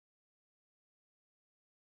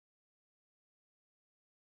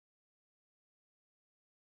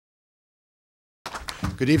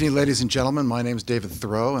Good evening, ladies and gentlemen. My name is David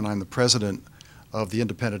Thoreau, and I'm the president of the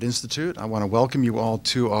Independent Institute. I want to welcome you all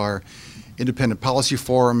to our Independent Policy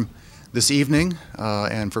Forum this evening,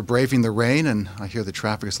 and for braving the rain, and I hear the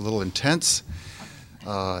traffic is a little intense.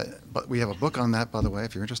 But we have a book on that, by the way,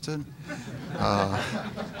 if you're interested,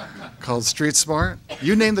 called Street Smart.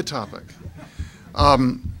 You name the topic.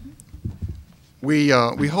 We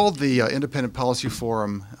hold the Independent Policy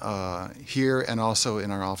Forum here and also in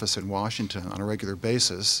our office in Washington on a regular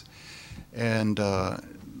basis. And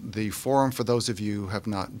the forum, for those of you who have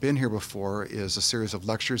not been here before, is a series of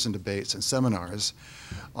lectures and debates and seminars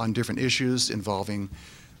on different issues involving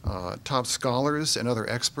top scholars and other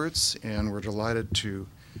experts. And we're delighted to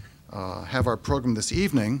have our program this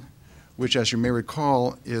evening, which, as you may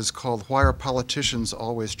recall, is called Why Are Politicians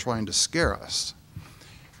Always Trying to Scare Us?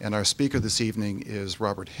 And our speaker this evening is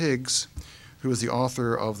Robert Higgs, who is the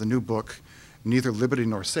author of the new book, Neither Liberty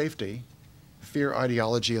Nor Safety, Fear,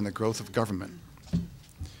 Ideology, and the Growth of Government.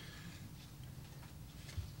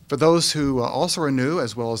 For those who also are new,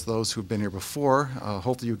 as well as those who've been here before,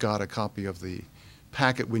 hopefully you got a copy of the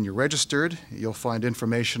packet when you registered. You'll find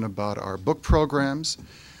information about our book programs,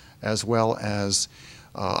 as well as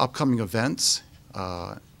upcoming events.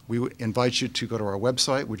 We would invite you to go to our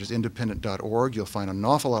website, which is independent.org. You'll find an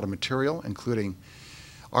awful lot of material, including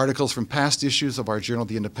articles from past issues of our journal,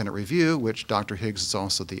 The Independent Review, which Dr. Higgs is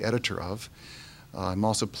also the editor of. I'm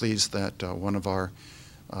also pleased that one of our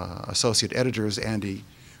associate editors, Andy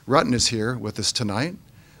Rutten, is here with us tonight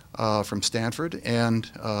from Stanford.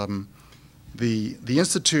 And the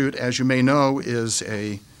Institute, as you may know, is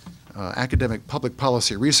a academic public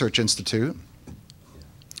policy research institute.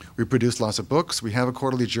 We produce lots of books. We have a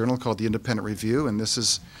quarterly journal called The Independent Review, and this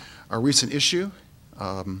is our recent issue.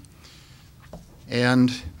 The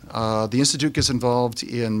Institute gets involved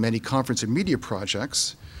in many conference and media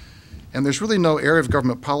projects, and there's really no area of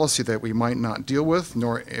government policy that we might not deal with,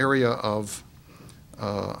 nor area of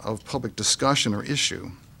public discussion or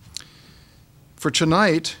issue. For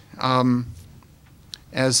tonight,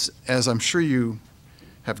 as I'm sure you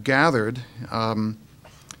have gathered,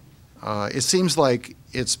 it seems like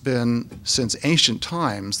it's been since ancient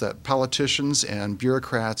times that politicians and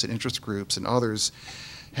bureaucrats and interest groups and others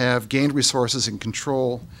have gained resources and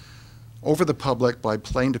control over the public by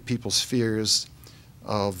playing to people's fears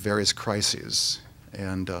of various crises.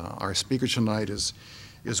 And our speaker tonight is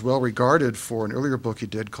well regarded for an earlier book he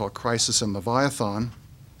did called Crisis and Leviathan.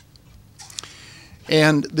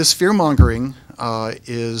 And this fear-mongering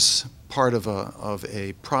is part of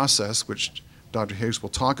a process which Dr. Higgs will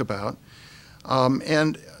talk about.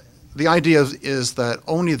 And the idea is that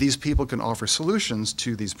only these people can offer solutions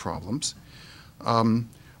to these problems.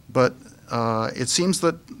 But it seems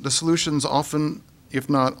that the solutions often, if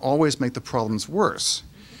not always, make the problems worse.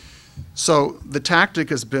 So the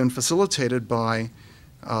tactic has been facilitated by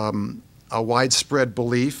a widespread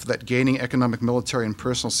belief that gaining economic, military, and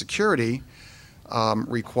personal security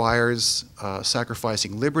requires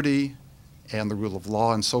sacrificing liberty and the rule of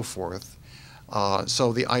law and so forth.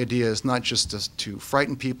 So the idea is not just to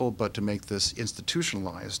frighten people, but to make this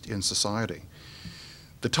institutionalized in society.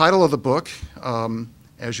 The title of the book,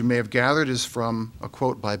 as you may have gathered, is from a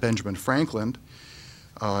quote by Benjamin Franklin,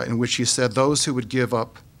 in which he said, "Those who would give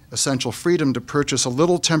up essential freedom to purchase a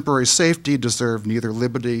little temporary safety deserve neither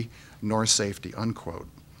liberty nor safety," unquote.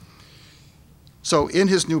 So in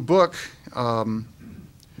his new book,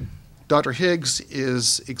 Dr. Higgs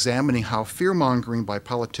is examining how fear-mongering by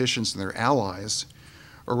politicians and their allies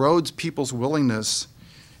erodes people's willingness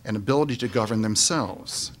and ability to govern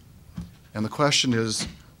themselves. And the question is,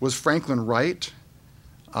 was Franklin right,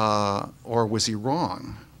 or was he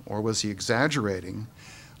wrong, or was he exaggerating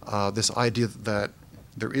this idea that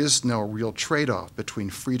there is no real trade-off between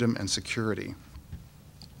freedom and security?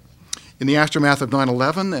 In the aftermath of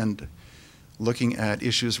 9/11 and looking at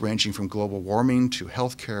issues ranging from global warming to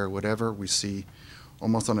healthcare, whatever, we see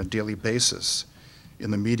almost on a daily basis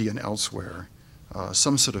in the media and elsewhere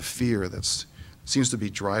some sort of fear that seems to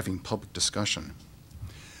be driving public discussion.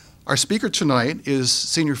 Our speaker tonight is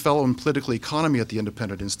Senior Fellow in Political Economy at the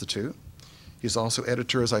Independent Institute. He's also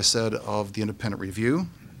editor, as I said, of the Independent Review.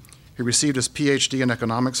 He received his PhD in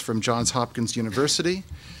economics from Johns Hopkins University,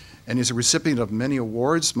 and he's a recipient of many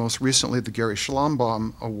awards, most recently the Gary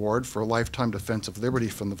Schlombaum Award for a Lifetime Defense of Liberty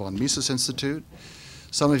from the von Mises Institute.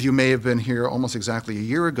 Some of you may have been here almost exactly a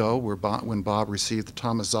year ago when Bob received the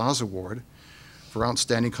Thomas Szasz Award for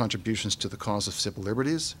outstanding contributions to the cause of civil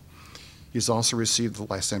liberties. He's also received the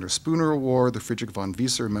Lysander Spooner Award, the Friedrich von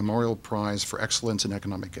Wieser Memorial Prize for Excellence in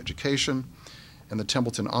Economic Education, and the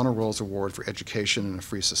Templeton Honor Rolls Award for Education in a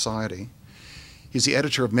Free Society. He's the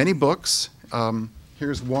editor of many books.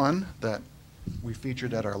 Here's one that we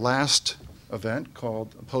featured at our last event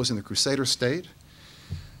called Opposing the Crusader State.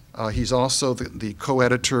 He's also the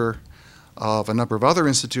co-editor of a number of other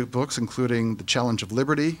Institute books, including The Challenge of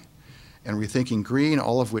Liberty and Rethinking Green,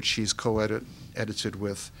 all of which he's co-edited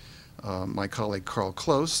with my colleague Carl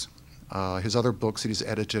Close. His other books that he's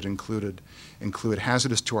edited include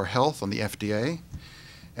Hazardous to Our Health on the FDA,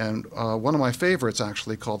 and one of my favorites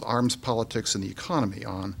actually called Arms, Politics, and the Economy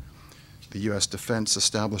on the U.S. defense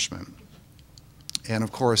establishment. And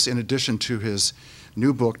of course, in addition to his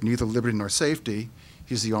new book, Neither Liberty Nor Safety,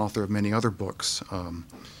 he's the author of many other books,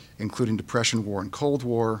 including Depression, War, and Cold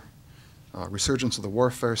War, Resurgence of the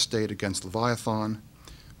Warfare State Against Leviathan,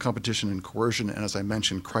 Competition and Coercion, and as I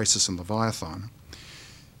mentioned, Crisis in Leviathan.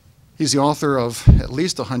 He's the author of at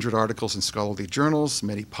least 100 articles in scholarly journals,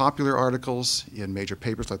 many popular articles in major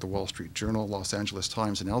papers like the Wall Street Journal, Los Angeles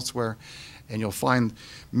Times, and elsewhere. And you'll find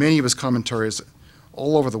many of his commentaries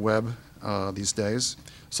all over the web these days.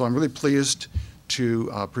 So I'm really pleased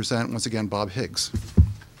to present once again Bob Higgs.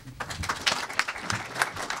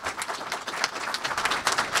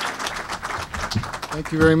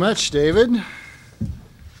 Thank you very much, David.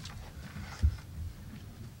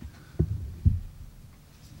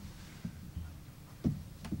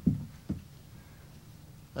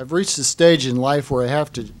 I've reached a stage in life where I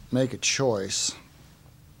have to make a choice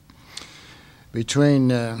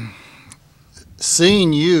between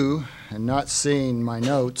seeing you and not seeing my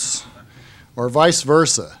notes, or vice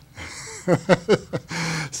versa.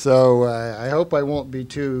 So I hope I won't be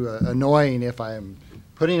too annoying if I'm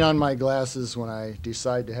putting on my glasses when I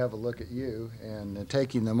decide to have a look at you and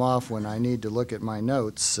taking them off when I need to look at my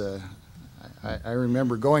notes. I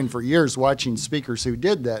remember going for years watching speakers who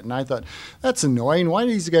did that, and I thought, that's annoying. Why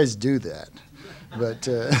do these guys do that? But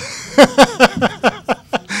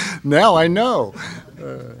now I know.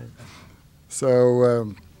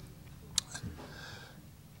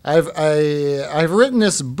 I've written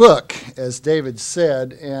this book, as David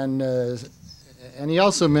said, and he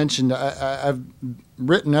also mentioned I've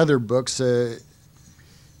written other books,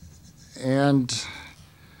 and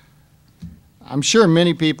I'm sure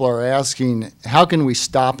many people are asking, how can we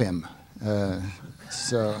stop him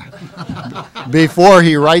before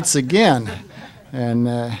he writes again?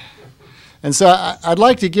 And so I'd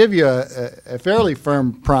like to give you a fairly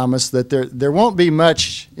firm promise that there won't be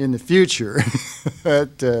much in the future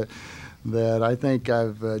that I think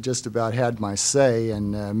I've just about had my say,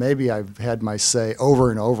 and maybe I've had my say over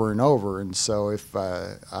and over and over. And so if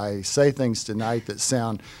I say things tonight that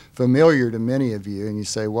sound familiar to many of you, and you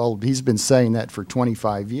say, well, he's been saying that for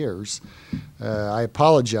 25 years, I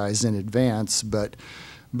apologize in advance, but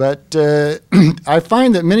I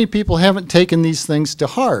find that many people haven't taken these things to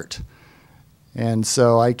heart. And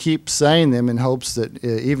so I keep saying them in hopes that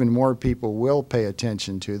even more people will pay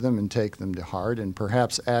attention to them and take them to heart and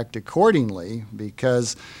perhaps act accordingly,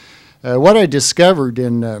 because what I discovered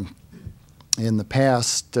in the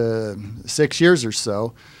past 6 years or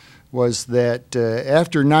so was that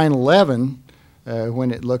after 9/11,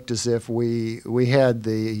 when it looked as if we had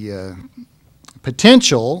the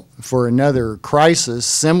potential for another crisis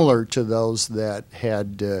similar to those that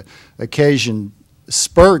had occasioned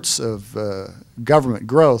spurts of government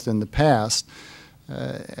growth in the past,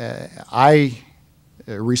 I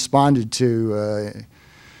responded to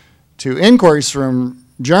inquiries from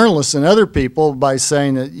journalists and other people by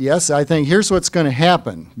saying that, yes, I think here's what's going to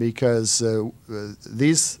happen, because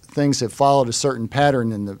these things have followed a certain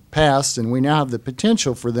pattern in the past, and we now have the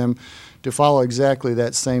potential for them to follow exactly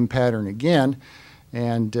that same pattern again,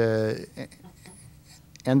 and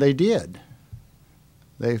they did.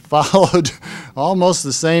 They followed almost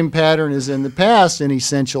the same pattern as in the past in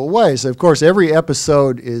essential ways. Of course, every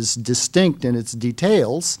episode is distinct in its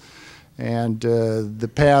details, and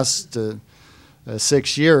the past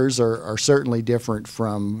 6 years are certainly different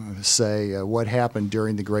from, say, what happened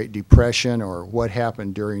during the Great Depression or what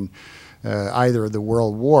happened during either of the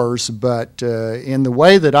world wars. But in the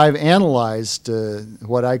way that I've analyzed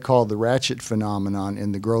what I call the ratchet phenomenon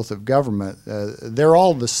in the growth of government, they're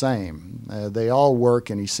all the same. They all work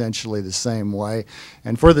in essentially the same way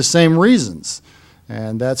and for the same reasons.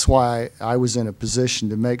 And that's why I was in a position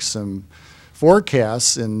to make some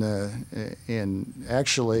forecasts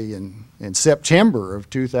actually in September of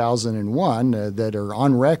 2001 that are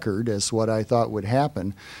on record as what I thought would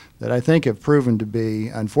happen, that I think have proven to be,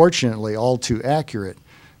 unfortunately, all too accurate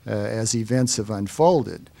as events have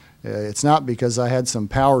unfolded. It's not because I had some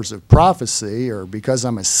powers of prophecy or because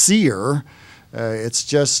I'm a seer It's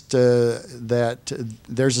just that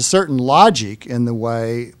there's a certain logic in the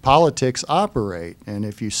way politics operate, and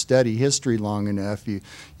if you study history long enough,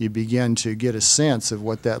 you begin to get a sense of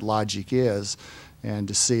what that logic is, and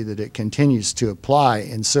to see that it continues to apply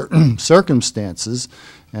in certain circumstances,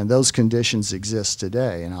 and those conditions exist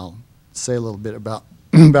today. And I'll say a little bit about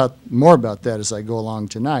more about that as I go along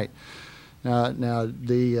tonight. Now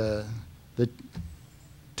the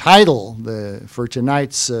title for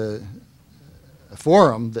tonight's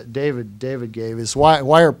forum that David gave is why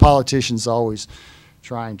are politicians always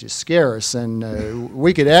trying to scare us? And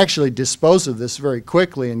we could actually dispose of this very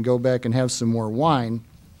quickly and go back and have some more wine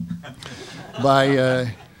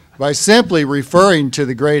by simply referring to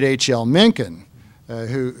the great H.L. Mencken,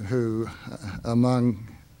 who among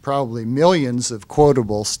probably millions of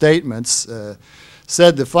quotable statements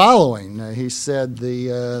said the following. He said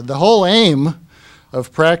the whole aim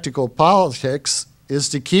of practical politics is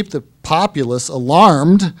to keep the populace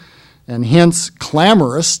alarmed and hence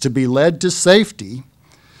clamorous to be led to safety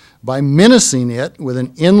by menacing it with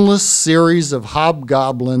an endless series of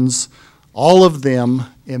hobgoblins, all of them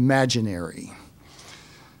imaginary.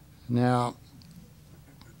 Now,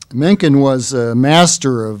 Mencken was a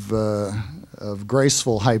master of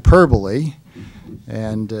graceful hyperbole,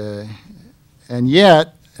 and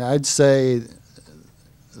yet I'd say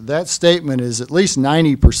that statement is at least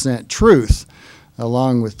 90% truth,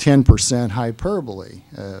 along with 10% hyperbole.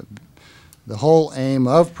 The whole aim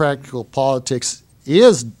of practical politics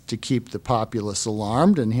is to keep the populace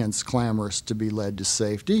alarmed and hence clamorous to be led to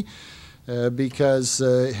safety, because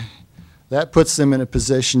that puts them in a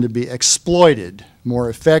position to be exploited more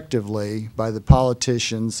effectively by the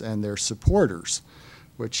politicians and their supporters,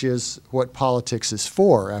 which is what politics is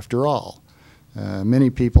for, after all. Many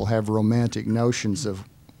people have romantic notions of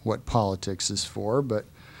what politics is for, but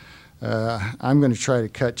I'm going to try to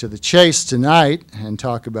cut to the chase tonight and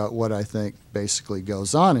talk about what I think basically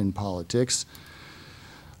goes on in politics.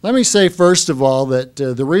 Let me say, first of all, that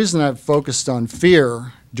the reason I've focused on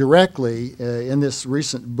fear directly in this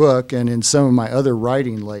recent book and in some of my other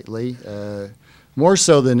writing lately, more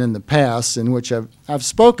so than in the past, in which I've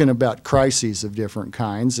spoken about crises of different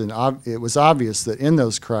kinds, and it was obvious that in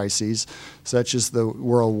those crises, such as the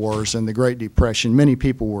World Wars and the Great Depression, many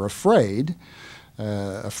people were afraid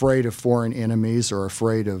of foreign enemies or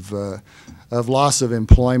afraid of loss of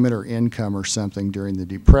employment or income or something during the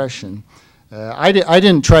Depression. I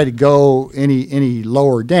didn't try to go any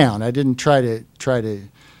lower down. I didn't try to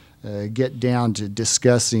get down to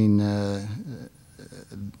discussing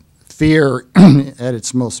fear at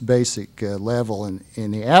its most basic level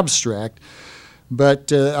in the abstract,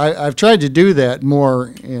 but I've tried to do that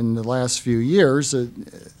more in the last few years.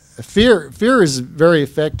 Fear is very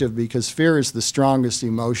effective because fear is the strongest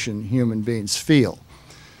emotion human beings feel.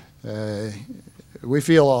 We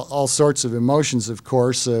feel all sorts of emotions, of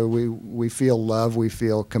course. We feel love, we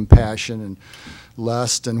feel compassion and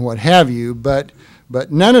lust and what have you, but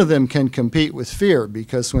none of them can compete with fear,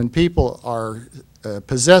 because when people are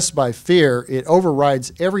possessed by fear, it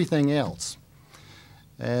overrides everything else.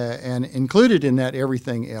 And included in that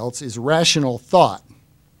everything else is rational thought.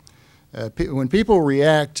 When people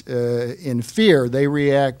react in fear, they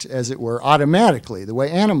react, as it were, automatically, the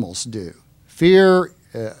way animals do. Fear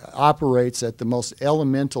operates at the most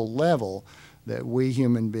elemental level that we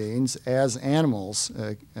human beings, as animals,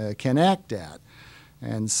 can act at.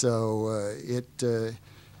 And so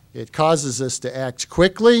it causes us to act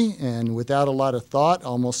quickly and without a lot of thought,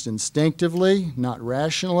 almost instinctively, not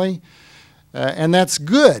rationally. And that's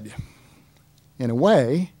good, in a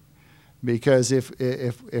way, because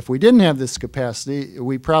if we didn't have this capacity,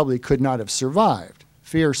 we probably could not have survived.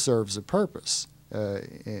 Fear serves a purpose,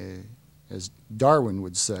 as Darwin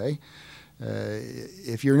would say.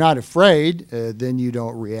 If you're not afraid, then you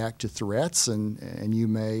don't react to threats, and you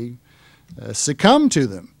may succumb to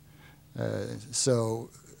them. So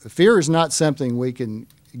fear is not something we can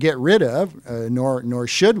get rid of, nor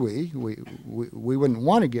should we. We wouldn't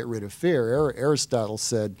want to get rid of fear. Aristotle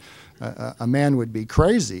said a man would be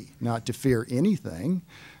crazy not to fear anything,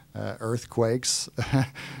 earthquakes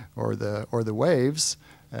or the waves,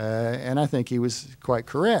 and I think he was quite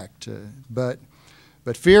correct. But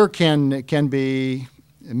fear can be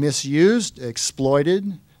misused,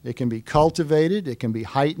 exploited. It can be cultivated. It can be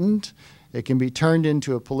heightened. It can be turned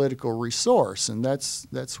into a political resource, and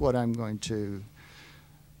that's what I'm going to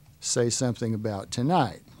say something about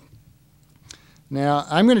tonight. Now,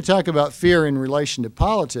 I'm going to talk about fear in relation to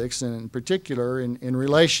politics, and in particular in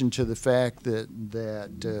relation to the fact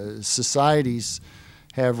that societies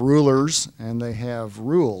have rulers and they have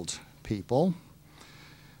ruled people.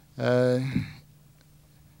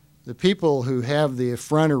 the people who have the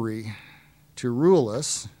effrontery to rule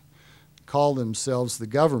us call themselves the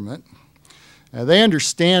government. They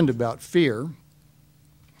understand about fear.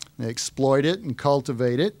 They exploit it and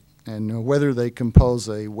cultivate it, and whether they compose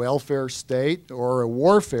a welfare state or a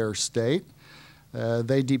warfare state,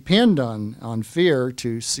 they depend on fear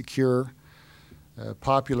to secure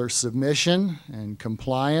popular submission and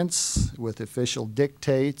compliance with official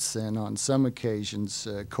dictates, and on some occasions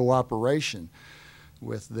cooperation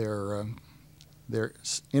with their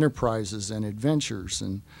enterprises and adventures.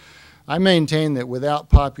 And I maintain that without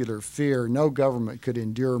popular fear, no government could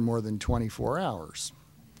endure more than 24 hours.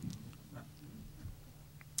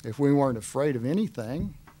 If we weren't afraid of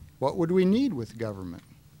anything, what would we need with government?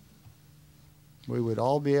 We would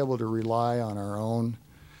all be able to rely on our own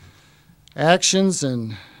actions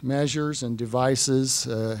and measures and devices.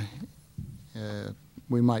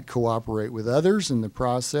 We might cooperate with others in the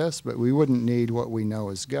process, but we wouldn't need what we know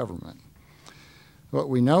as government. What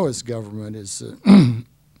we know as government is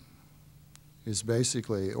is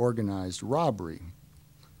basically organized robbery.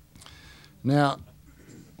 Now,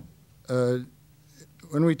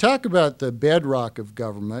 when we talk about the bedrock of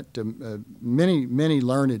government, many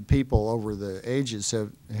learned people over the ages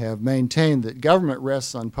have maintained that government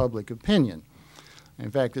rests on public opinion.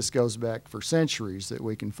 In fact, this goes back for centuries that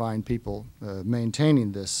we can find people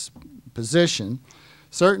maintaining this position.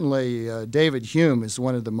 Certainly, David Hume is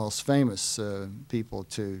one of the most famous people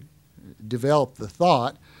to develop the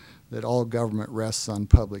thought that all government rests on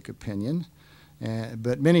public opinion,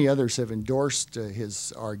 but many others have endorsed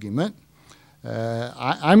his argument.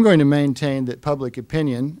 I'm going to maintain that public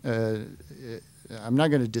opinion, I'm not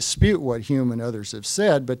going to dispute what Hume and others have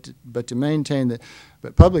said, but to maintain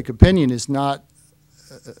that public opinion is not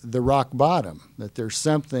the rock bottom, that there's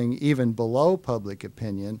something even below public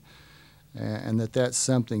opinion, and that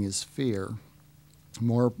something is fear,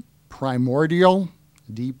 more primordial,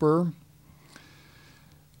 deeper.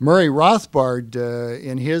 Murray Rothbard,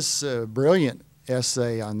 in his brilliant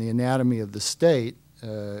essay on the anatomy of the state,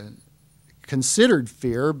 considered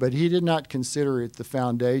fear, but he did not consider it the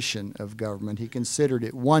foundation of government. He considered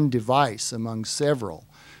it one device among several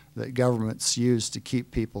that governments use to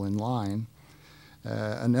keep people in line.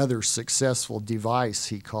 Another successful device,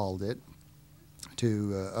 he called it,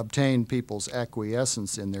 to obtain people's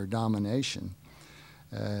acquiescence in their domination.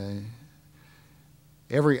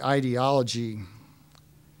 Every ideology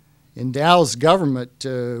endows government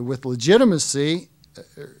with legitimacy,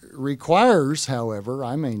 requires, however,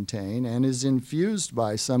 I maintain, and is infused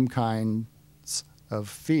by some kinds of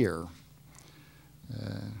fear.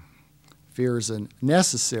 Fear is a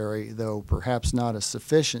necessary, though perhaps not a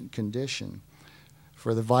sufficient, condition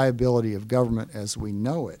for the viability of government as we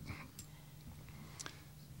know it.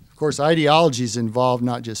 Of course, ideologies involve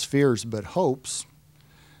not just fears but hopes.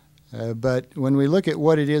 But when we look at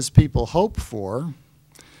what it is people hope for,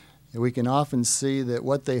 we can often see that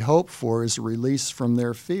what they hope for is a release from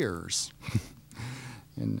their fears.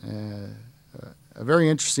 And a very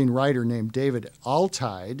interesting writer named David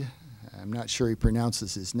Alteid, I'm not sure he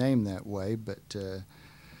pronounces his name that way, but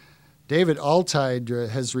David Alteid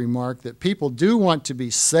has remarked that people do want to be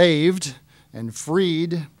saved and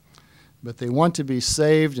freed, but they want to be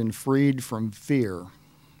saved and freed from fear.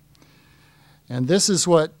 And this is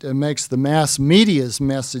what makes the mass media's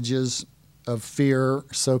messages of fear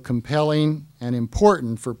so compelling and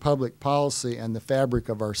important for public policy and the fabric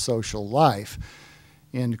of our social life,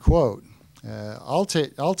 end quote.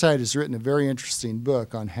 Alteid has written a very interesting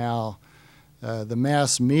book on how the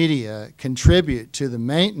mass media contribute to the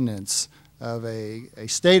maintenance of a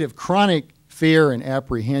state of chronic fear and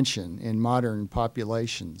apprehension in modern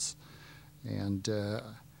populations. And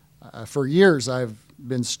for years I've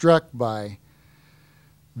been struck by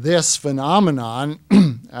this phenomenon.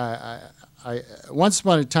 Once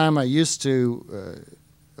upon a time I used to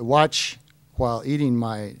watch, while eating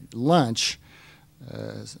my lunch,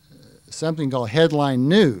 something called headline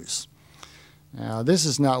news. Now, this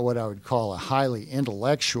is not what I would call a highly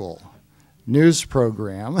intellectual news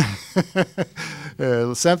program,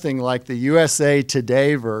 something like the USA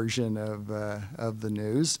Today version of the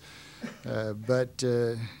news. But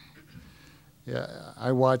yeah,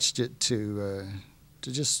 I watched it to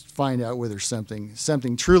just find out whether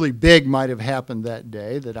something truly big might have happened that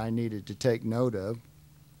day that I needed to take note of.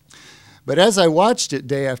 But as I watched it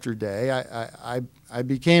day after day, I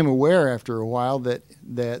became aware after a while that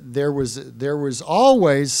there was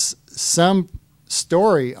always some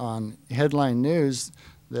story on headline news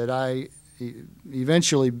that I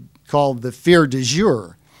eventually called the fear du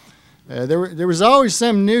jour. There was always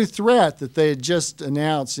some new threat that they had just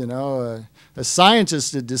announced. A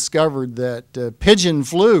scientist had discovered that pigeon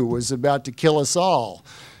flu was about to kill us all,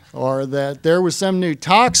 or that there was some new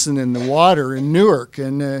toxin in the water in Newark,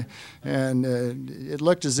 and it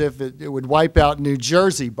looked as if it would wipe out New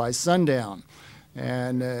Jersey by sundown.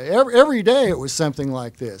 And every day it was something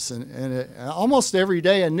like this, and almost every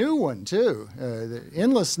day a new one too. The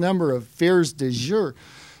endless number of fears du jour.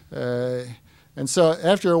 And so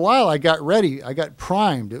after a while I got ready, I got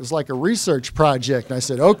primed. It was like a research project. And I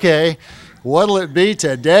said, okay, what'll it be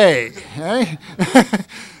today? Eh?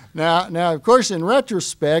 Now, of course, in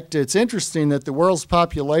retrospect, it's interesting that the world's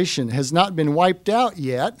population has not been wiped out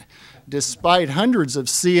yet, despite hundreds of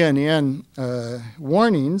CNN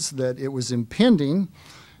warnings that it was impending.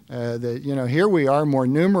 That, here we are more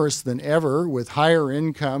numerous than ever with higher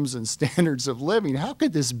incomes and standards of living. How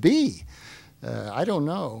could this be? I don't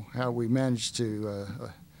know how we managed to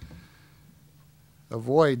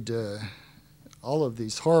avoid all of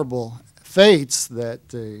these horrible fates that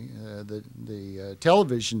the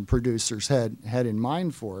television producers had in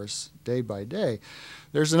mind for us day by day.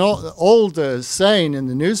 There's an old saying in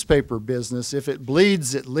the newspaper business: if it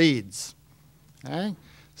bleeds, it leads. Okay?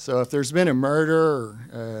 So if there's been a murder,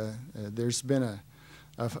 or there's been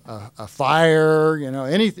a fire,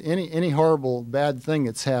 any horrible bad thing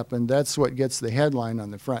that's happened, that's what gets the headline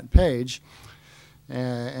on the front page.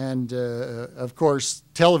 And of course,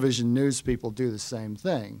 television news people do the same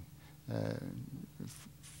thing.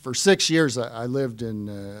 For 6 years, I lived in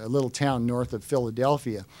a little town north of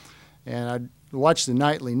Philadelphia, and I'd watch the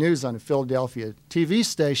nightly news on a Philadelphia TV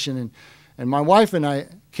station, and my wife and I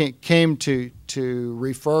came to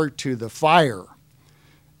refer to the fire.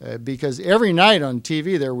 Because every night on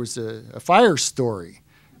TV there was a fire story.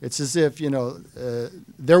 It's as if,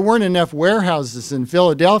 there weren't enough warehouses in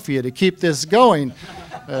Philadelphia to keep this going.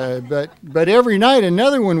 But every night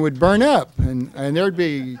another one would burn up, and there'd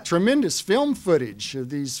be tremendous film footage of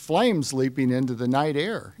these flames leaping into the night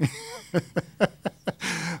air.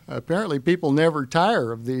 Apparently people never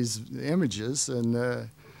tire of these images, and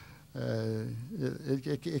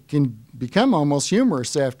it can become almost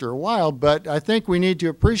humorous after a while, but I think we need to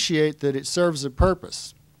appreciate that it serves a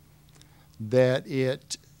purpose, that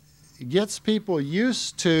it gets people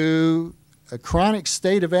used to a chronic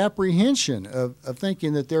state of apprehension, of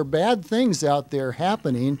thinking that there are bad things out there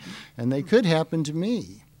happening and they could happen to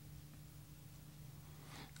me,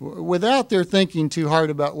 without their thinking too hard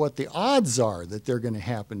about what the odds are that they're going to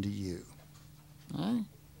happen to you. Right?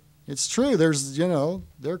 It's true, there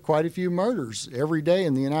are quite a few murders every day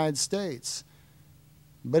in the United States.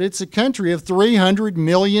 But it's a country of 300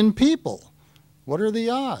 million people. What are the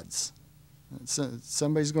odds?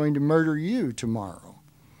 Somebody's going to murder you tomorrow.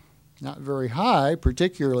 Not very high,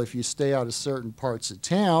 particularly if you stay out of certain parts of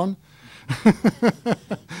town.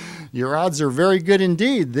 Your odds are very good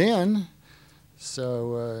indeed then.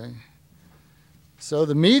 So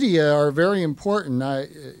the media are very important.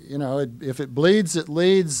 If it bleeds, it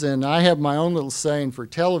leads, and I have my own little saying for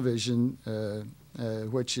television,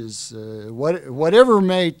 which is, whatever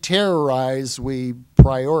may terrorize, we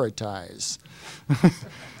prioritize.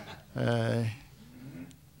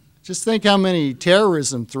 Just think how many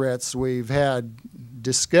terrorism threats we've had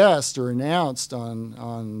discussed or announced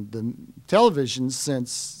on the television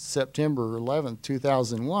since September 11th,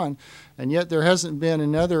 2001, and yet there hasn't been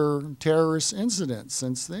another terrorist incident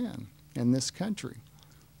since then in this country.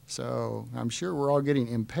 So I'm sure we're all getting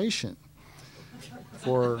impatient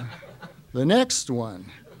for the next one.